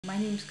My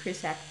name's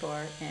Chris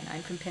Akbar, and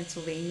I'm from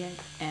Pennsylvania.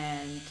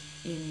 And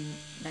in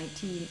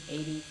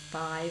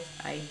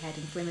 1985, I had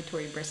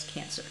inflammatory breast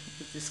cancer. It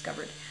was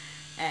discovered.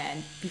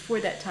 And before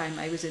that time,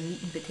 I was a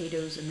meat and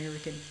potatoes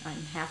American.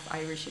 I'm half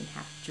Irish and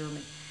half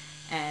German.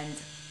 And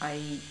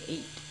I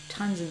ate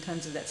tons and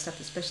tons of that stuff,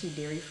 especially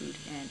dairy food.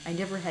 And I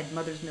never had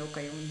mother's milk.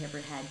 I only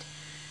ever had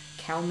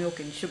cow milk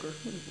and sugar,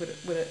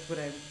 what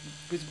I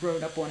was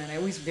grown up on. And I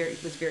always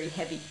was very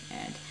heavy.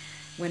 And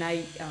when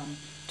I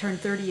turned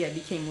 30, I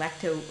became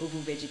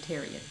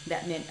lacto-ovo-vegetarian.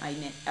 That meant I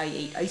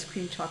ate ice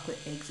cream, chocolate,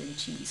 eggs, and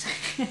cheese,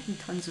 and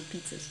tons of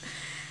pizzas.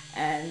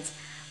 And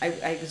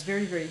I was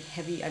very, very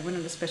heavy. I went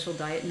on a special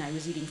diet, and I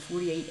was eating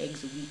 48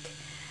 eggs a week.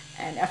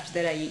 And after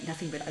that, I ate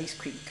nothing but ice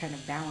cream to kind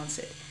of balance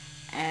it.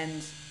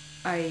 And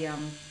I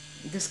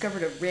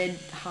discovered a red,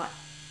 hot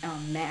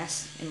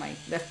mass in my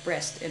left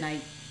breast, and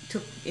I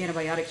took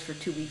antibiotics for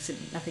 2 weeks,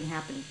 and nothing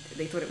happened.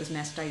 They thought it was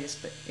mastitis,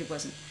 but it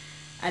wasn't.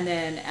 And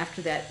then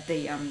after that,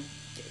 they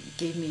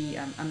gave me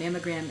a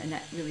mammogram, and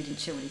that really didn't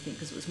show anything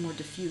because it was more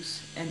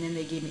diffuse. And then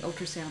they gave me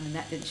ultrasound, and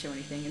that didn't show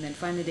anything. And then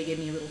finally, they gave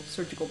me a little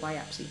surgical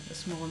biopsy, a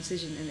small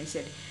incision, and they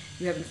said,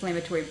 you have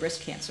inflammatory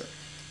breast cancer.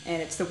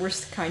 And it's the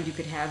worst kind you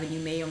could have, and you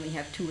may only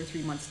have 2 or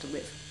 3 months to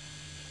live.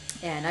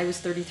 And I was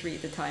 33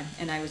 at the time,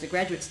 and I was a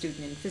graduate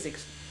student in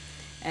physics.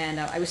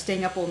 And I was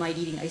staying up all night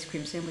eating ice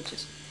cream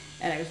sandwiches.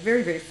 And I was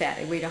very, very fat.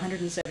 I weighed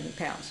 170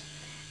 pounds.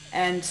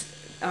 And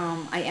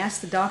I asked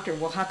the doctor,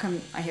 well, how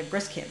come I have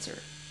breast cancer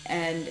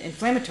and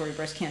inflammatory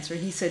breast cancer?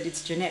 And he said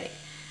it's genetic.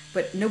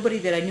 But nobody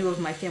that I knew of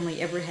in my family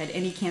ever had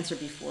any cancer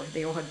before.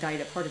 They all had died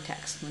of heart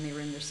attacks when they were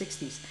in their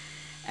 60s.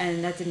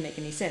 And that didn't make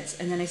any sense.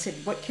 And then I said,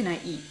 what can I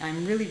eat?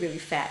 I'm really, really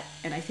fat,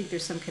 and I think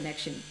there's some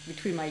connection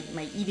between my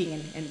eating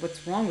and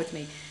what's wrong with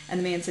me. And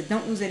the man said,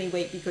 don't lose any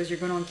weight because you're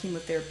going on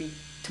chemotherapy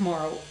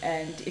tomorrow,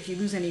 and if you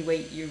lose any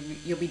weight,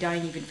 you'll be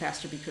dying even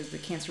faster because the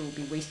cancer will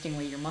be wasting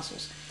away your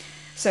muscles.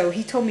 So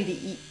he told me to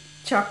eat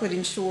chocolate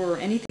and sugar or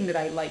anything that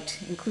I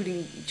liked,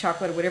 including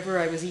chocolate or whatever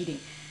I was eating.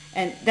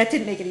 And that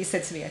didn't make any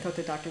sense to me. I thought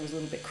the doctor was a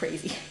little bit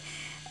crazy.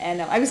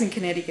 And I was in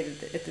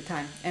Connecticut at the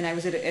time, and I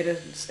was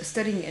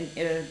studying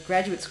at a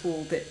graduate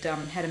school that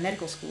had a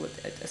medical school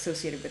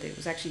associated with it. It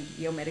was actually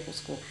Yale Medical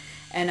School.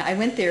 And I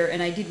went there,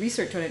 and I did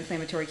research on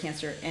inflammatory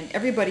cancer, and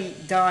everybody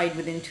died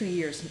within 2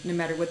 years, no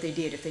matter what they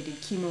did, if they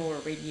did chemo or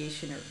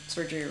radiation or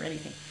surgery or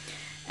anything.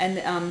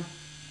 And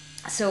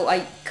so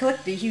I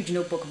collected a huge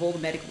notebook of all the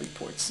medical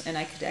reports, and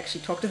I could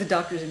actually talk to the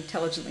doctors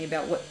intelligently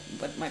about what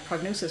my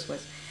prognosis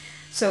was.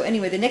 So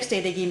anyway, the next day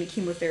they gave me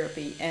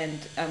chemotherapy, and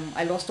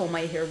I lost all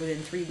my hair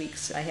within 3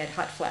 weeks. I had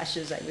hot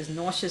flashes. I was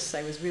nauseous.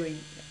 I was really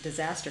a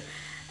disaster.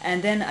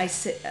 And then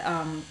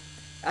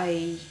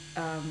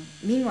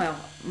meanwhile,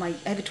 I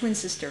have a twin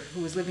sister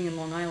who was living in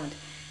Long Island,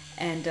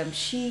 and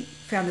she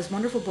found this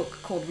wonderful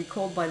book called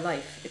Recalled by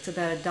Life. It's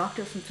about a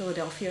doctor from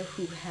Philadelphia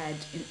who had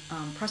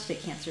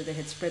prostate cancer that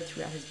had spread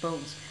throughout his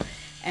bones.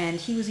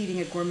 And he was eating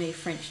a gourmet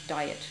French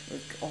diet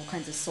with all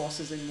kinds of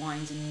sauces and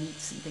wines and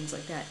meats and things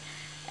like that.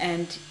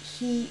 And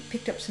he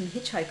picked up some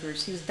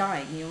hitchhikers. He was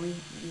dying.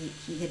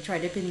 He had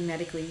tried everything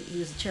medically. He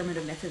was the chairman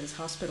of Methodist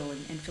Hospital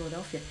in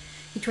Philadelphia.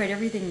 He tried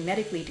everything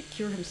medically to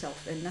cure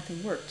himself, and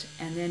nothing worked.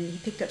 And then he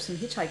picked up some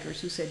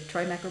hitchhikers who said,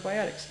 try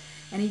macrobiotics.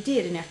 And he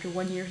did, and after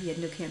 1 year, he had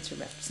no cancer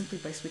left, simply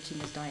by switching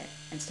his diet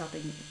and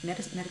stopping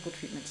medical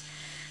treatments.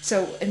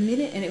 So and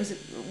it was a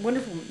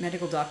wonderful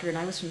medical doctor, and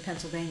I was from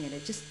Pennsylvania, and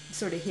it just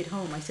sort of hit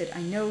home. I said,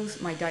 I know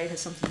my diet has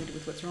something to do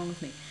with what's wrong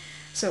with me.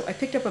 So I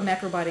picked up a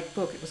macrobiotic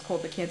book. It was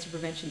called The Cancer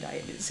Prevention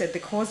Diet. It said the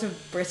cause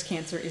of breast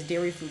cancer is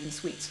dairy food and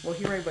sweets. Well,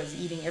 here I was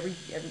eating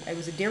I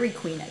was a dairy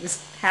queen. I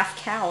was half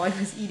cow. I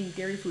was eating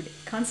dairy food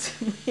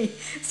constantly.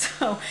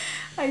 So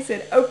I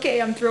said,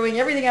 okay, I'm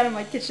throwing everything out of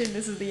my kitchen.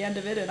 This is the end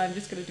of it, and I'm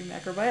just going to do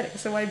macrobiotics.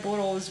 So I bought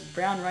all this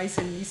brown rice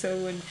and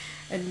miso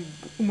and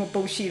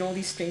umeboshi and all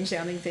these strange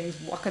sounding things,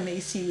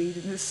 wakame seaweed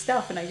and this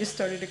stuff, and I just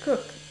started to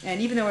cook. And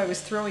even though I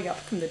was throwing up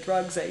from the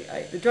drugs,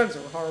 the drugs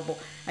were horrible.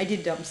 I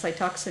did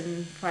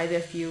Cytoxan,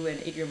 5-FU, and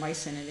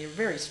adriamycin, and they were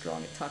very strong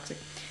and toxic.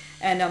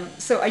 And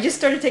so I just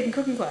started taking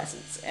cooking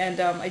classes. And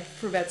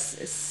for about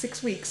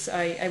 6 weeks,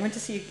 I went to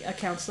see a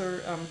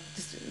counselor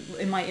just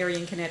in my area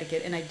in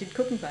Connecticut, and I did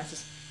cooking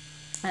classes.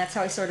 And that's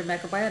how I started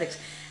macrobiotics.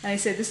 And I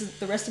said, this is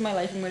the rest of my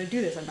life, I'm going to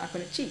do this. I'm not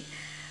going to cheat.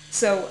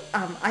 So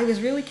I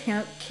was really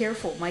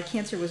careful. My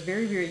cancer was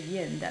very, very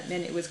yin. That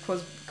meant it was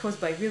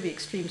caused by really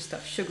extreme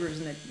stuff, sugars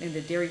and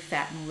the dairy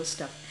fat and all this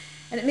stuff.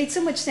 And it made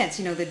so much sense.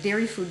 You know, the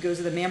dairy food goes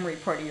to the mammary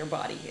part of your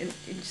body. And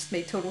it just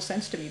made total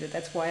sense to me that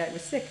that's why I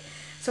was sick.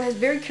 So I was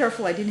very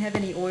careful. I didn't have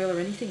any oil or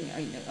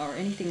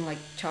anything like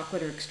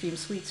chocolate or extreme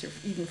sweets or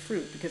even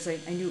fruit, because I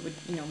knew it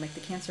would make the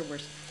cancer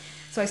worse.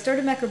 So I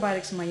started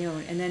macrobiotics on my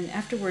own, and then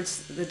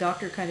afterwards the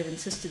doctor kind of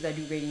insisted I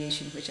do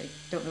radiation, which I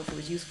don't know if it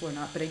was useful or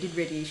not, but I did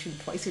radiation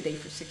twice a day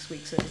for 6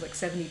 weeks, so it was like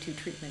 72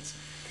 treatments.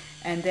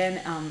 And then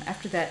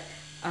after that,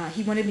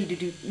 he wanted me to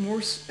do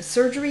more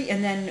surgery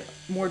and then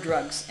more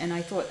drugs, and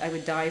I thought I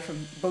would die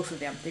from both of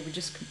them. They were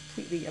just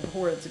completely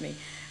abhorrent to me.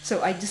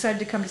 So I decided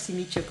to come to see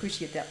Michio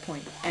Kushi at that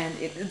point. And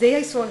the day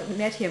I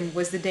met him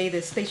was the day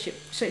the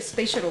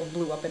space shuttle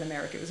blew up in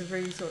America. It was a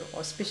very sort of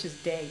auspicious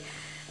day.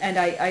 And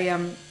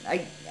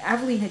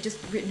Aveline had just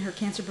written her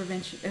cancer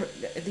prevention,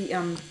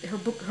 her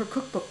book, her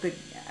cookbook, the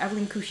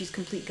Aveline Kushi's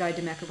Complete Guide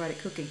to Macrobiotic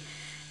Cooking.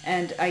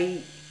 And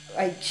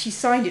she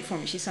signed it for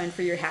me. She signed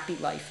For Your Happy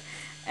Life.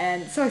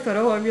 And so I thought,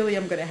 oh, I really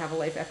am going to have a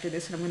life after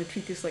this, and I'm going to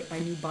treat this like my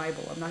new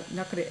Bible. I'm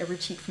not going to ever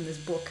cheat from this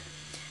book.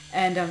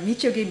 And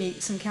Michio gave me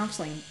some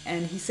counseling,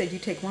 and he said, you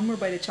take one more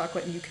bite of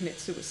chocolate and you commit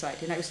suicide.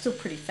 And I was still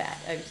pretty fat.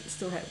 I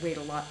still had weighed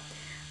a lot.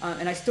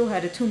 And I still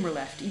had a tumor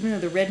left. Even though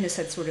the redness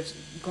had sort of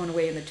gone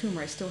away in the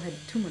tumor, I still had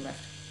a tumor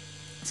left.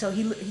 So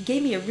he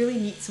gave me a really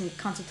neat some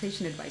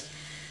consultation advice.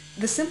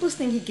 The simplest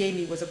thing he gave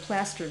me was a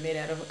plaster made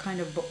out of a kind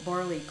of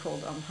barley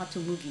called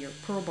hatumugi, or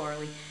pearl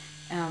barley.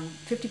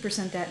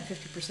 50% that and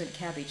 50%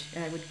 cabbage.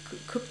 And I would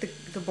cook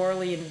the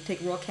barley and take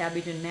raw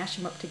cabbage and mash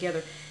them up together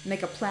and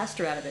make a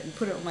plaster out of it and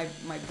put it on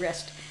my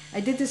breast. I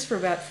did this for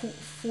about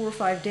 4 or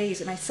 5 days,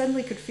 and I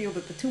suddenly could feel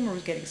that the tumor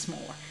was getting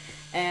smaller.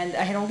 And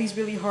I had all these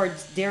really hard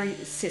dairy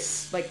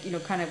cysts, like,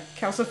 kind of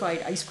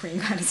calcified ice cream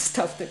kind of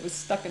stuff that was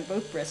stuck in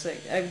both breasts.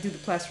 I would do the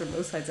plaster on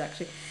both sides,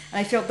 actually. And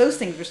I felt those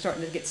things were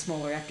starting to get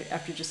smaller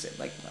after just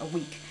like a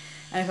week.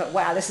 And I thought,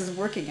 wow, this is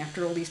working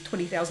after all these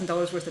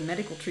 $20,000 worth of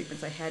medical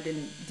treatments I had,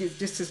 and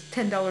just this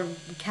 $10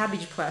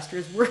 cabbage plaster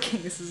is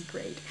working. This is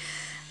great.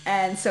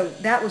 And so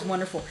that was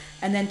wonderful.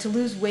 And then to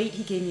lose weight,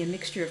 he gave me a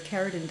mixture of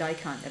carrot and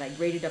daikon that I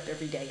grated up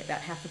every day,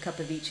 about half a cup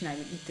of each, and I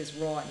would eat this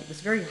raw. And it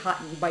was very hot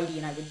and bitey,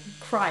 and I would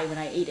cry when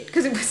I ate it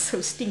because it was so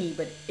stingy,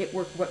 but it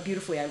worked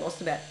beautifully. I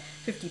lost about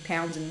 50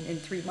 pounds in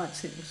 3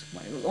 months. It was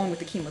along with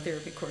the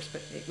chemotherapy, of course,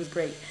 but it was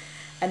great.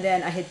 And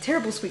then I had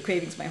terrible sweet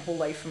cravings my whole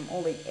life from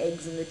all the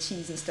eggs and the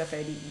cheese and stuff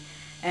I'd eaten.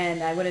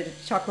 And I wanted a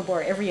chocolate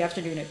bar every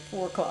afternoon at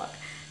 4 o'clock.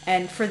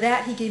 And for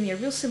that, he gave me a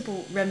real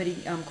simple remedy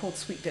called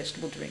sweet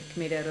vegetable drink,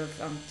 made out of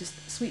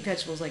just sweet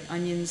vegetables like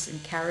onions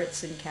and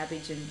carrots and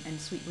cabbage and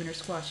sweet winter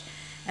squash.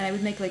 And I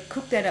would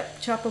cook that up,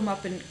 chop them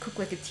up and cook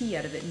like a tea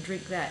out of it and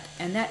drink that.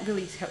 And that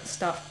really helped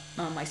stop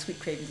my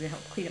sweet cravings and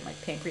helped clean up my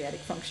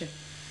pancreatic function.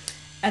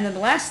 And then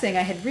the last thing,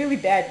 I had really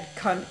bad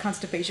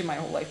constipation my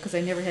whole life because I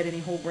never had any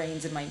whole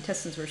grains and my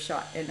intestines were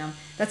shot. And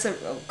that's a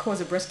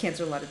cause of breast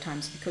cancer a lot of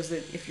times, because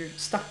if you're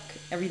stuck,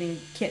 everything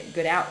can't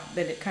get out,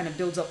 then it kind of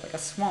builds up like a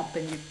swamp,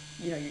 and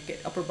you get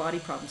upper body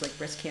problems like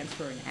breast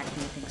cancer and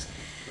acne and things.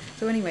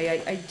 So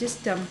anyway, I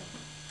just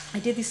I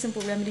did these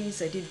simple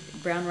remedies. I did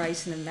brown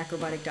rice and a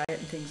macrobiotic diet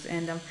and things,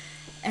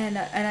 and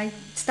I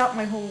stopped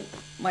my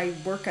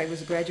work. I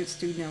was a graduate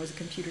student. I was a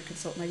computer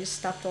consultant. I just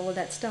stopped all of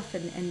that stuff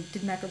and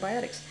did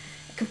macrobiotics.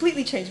 It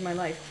completely changed my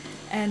life.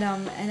 And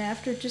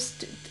after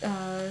just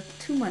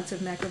 2 months of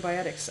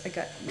macrobiotics, I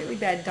got really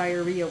bad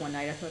diarrhea one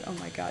night. I thought, oh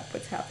my God,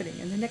 what's happening?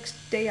 And the next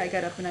day I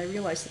got up and I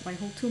realized that my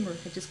whole tumor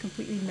had just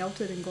completely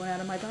melted and gone out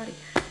of my body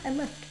and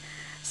left.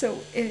 So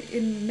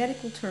in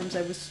medical terms,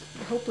 I was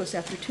hopeless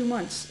after 2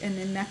 months. And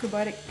in the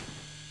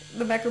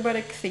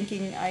macrobiotic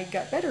thinking, I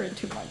got better in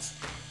 2 months.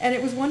 And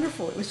it was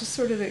wonderful. It was just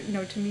sort of,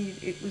 to me,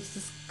 it was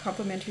this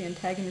complementary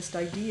antagonist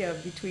idea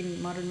between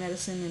modern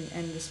medicine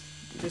and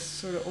this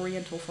sort of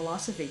Oriental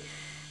philosophy.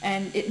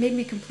 And it made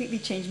me completely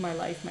change my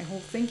life, my whole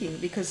thinking,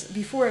 because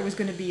before I was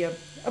going to be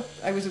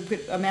I was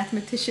a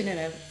mathematician and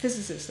a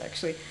physicist,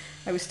 actually.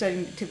 I was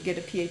studying to get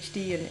a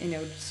PhD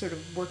and, sort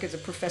of work as a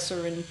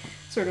professor and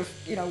sort of,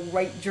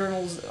 write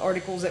journals,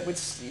 articles that would,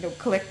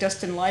 collect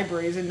dust in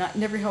libraries and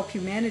never help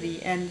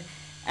humanity. And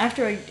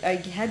after I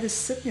had this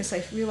sickness,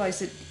 I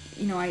realized that,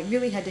 I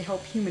really had to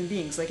help human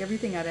beings. Like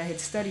everything that I had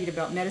studied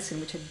about medicine,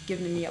 which had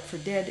given me up for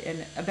dead,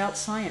 and about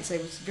science, I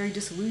was very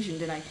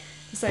disillusioned, and I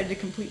decided to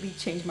completely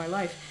change my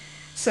life.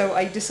 So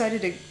I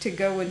decided to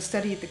go and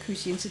study at the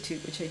Kushi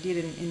Institute, which I did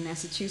in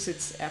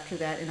Massachusetts after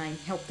that, and I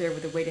helped there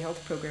with the Way to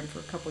Health program for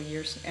a couple of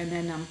years. And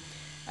then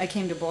I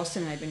came to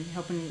Boston, and I've been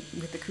helping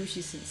with the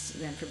Kushi since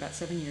then for about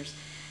 7 years.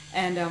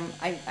 And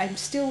I'm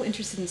still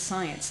interested in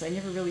science. I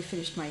never really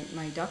finished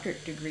my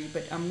doctorate degree,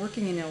 but I'm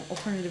working in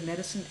alternative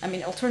medicine,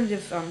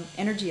 alternative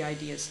energy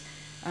ideas.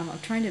 I'm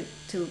trying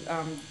to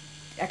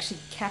actually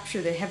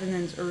capture the heaven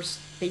and earth's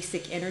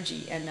basic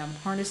energy and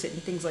harness it in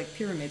things like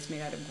pyramids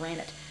made out of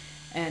granite,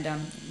 and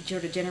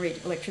to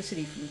generate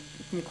electricity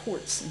from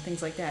quartz and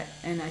things like that.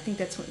 And I think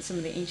that's some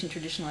of the ancient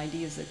traditional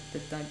ideas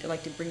that I'd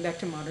like to bring back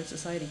to modern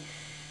society.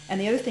 And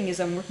the other thing is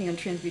I'm working on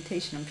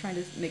transmutation. I'm trying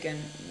to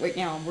right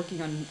now I'm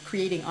working on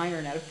creating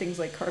iron out of things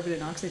like carbon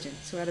and oxygen.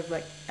 So out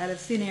of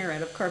thin air,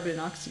 out of carbon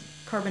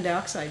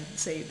dioxide,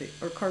 say,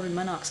 or carbon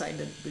monoxide,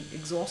 the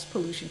exhaust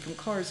pollution from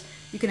cars,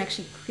 you can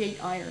actually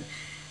create iron.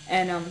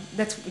 And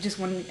that's just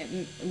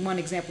one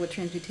example of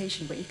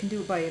transmutation, but you can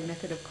do it by a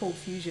method of cold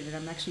fusion, and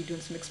I'm actually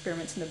doing some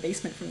experiments in the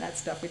basement from that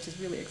stuff, which is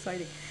really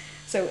exciting.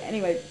 So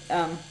anyway,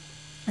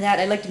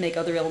 I'd like to make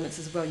other elements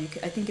as well.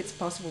 I think it's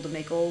possible to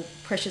make all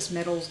precious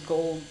metals,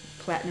 gold,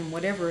 platinum,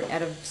 whatever,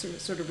 out of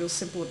sort of real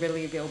simple,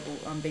 readily available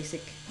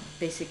basic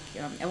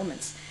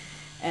elements.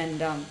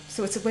 And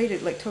so it's a way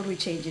to like totally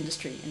change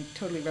industry and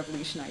totally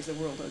revolutionize the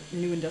world, a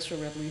new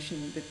industrial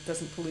revolution that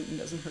doesn't pollute and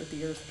doesn't hurt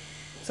the earth.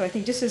 So I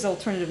think just as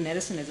alternative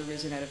medicine has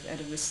arisen out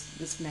of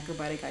this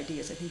macrobiotic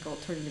ideas, I think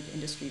alternative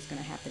industry is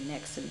going to happen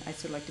next, and I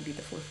sort of like to be at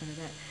the forefront of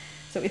that.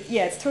 So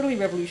it's totally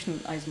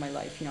revolutionized my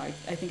life.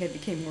 I think I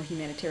became more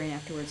humanitarian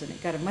afterwards, and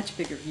it got a much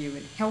bigger view.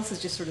 And health is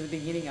just sort of the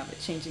beginning of it,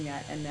 changing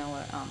that. And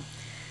now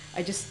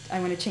I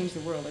want to change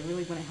the world. I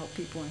really want to help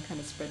people and kind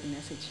of spread the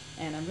message.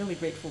 And I'm really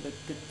grateful that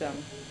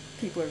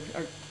people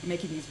are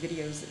making these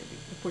videos.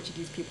 The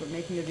Portuguese people are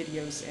making the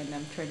videos, and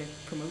I'm trying to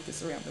promote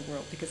this around the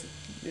world because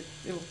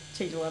it'll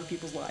change a lot of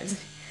people's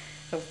lives.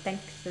 So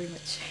thanks very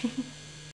much.